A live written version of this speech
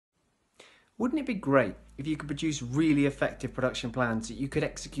Wouldn't it be great if you could produce really effective production plans that you could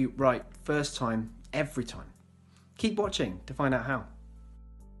execute right first time, every time? Keep watching to find out how.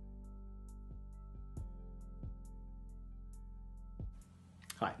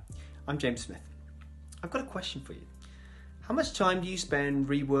 Hi, I'm James Smith. I've got a question for you. How much time do you spend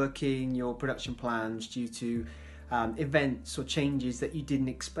reworking your production plans due to events or changes that you didn't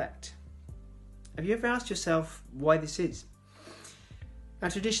expect? Have you ever asked yourself why this is? Now,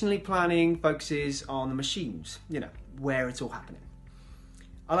 traditionally, planning focuses on the machines, where it's all happening.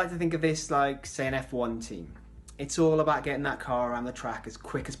 I like to think of this like, say, an F1 team. It's all about getting that car around the track as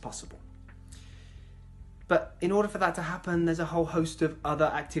quick as possible. But in order for that to happen, there's a whole host of other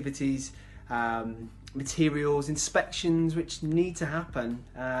activities, materials, inspections, which need to happen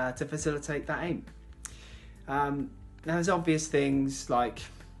to facilitate that aim. Now, there's obvious things like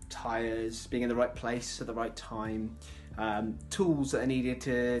tyres, being in the right place at the right time, tools that are needed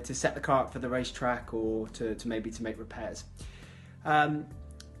to set the car up for the racetrack or to maybe make repairs. But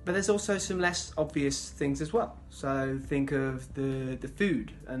there's also some less obvious things as well. So think of the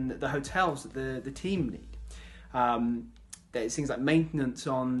food and the hotels that the team need. There's things like maintenance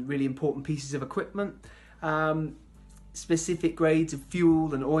on really important pieces of equipment, specific grades of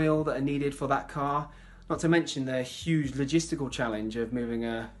fuel and oil that are needed for that car. Not to mention the huge logistical challenge of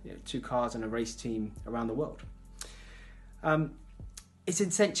moving two cars and a race team around the world. It's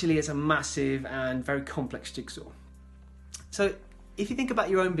essentially a massive and very complex jigsaw. So if you think about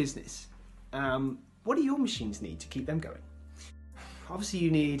your own business, what do your machines need to keep them going? Obviously you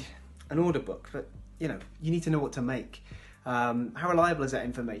need an order book, but you need to know what to make. How reliable is that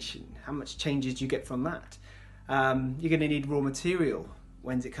information? How much changes do you get from that? You're going to need raw material.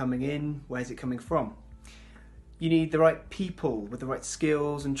 When's it coming in? Where's it coming from? You need the right people with the right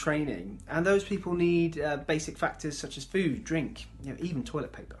skills and training, and those people need basic factors such as food, drink, even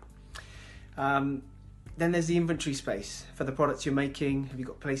toilet paper. Then there's the inventory space for the products you're making. Have you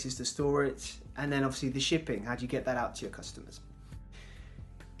got places to store it? And then obviously the shipping. How do you get that out to your customers?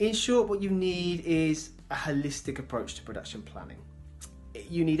 In short, what you need is a holistic approach to production planning.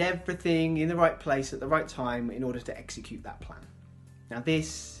 You need everything in the right place at the right time in order to execute that plan. Now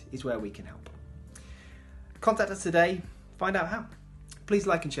this is where we can help. Contact us today, find out how. Please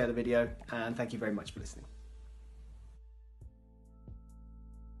like and share the video, and thank you very much for listening.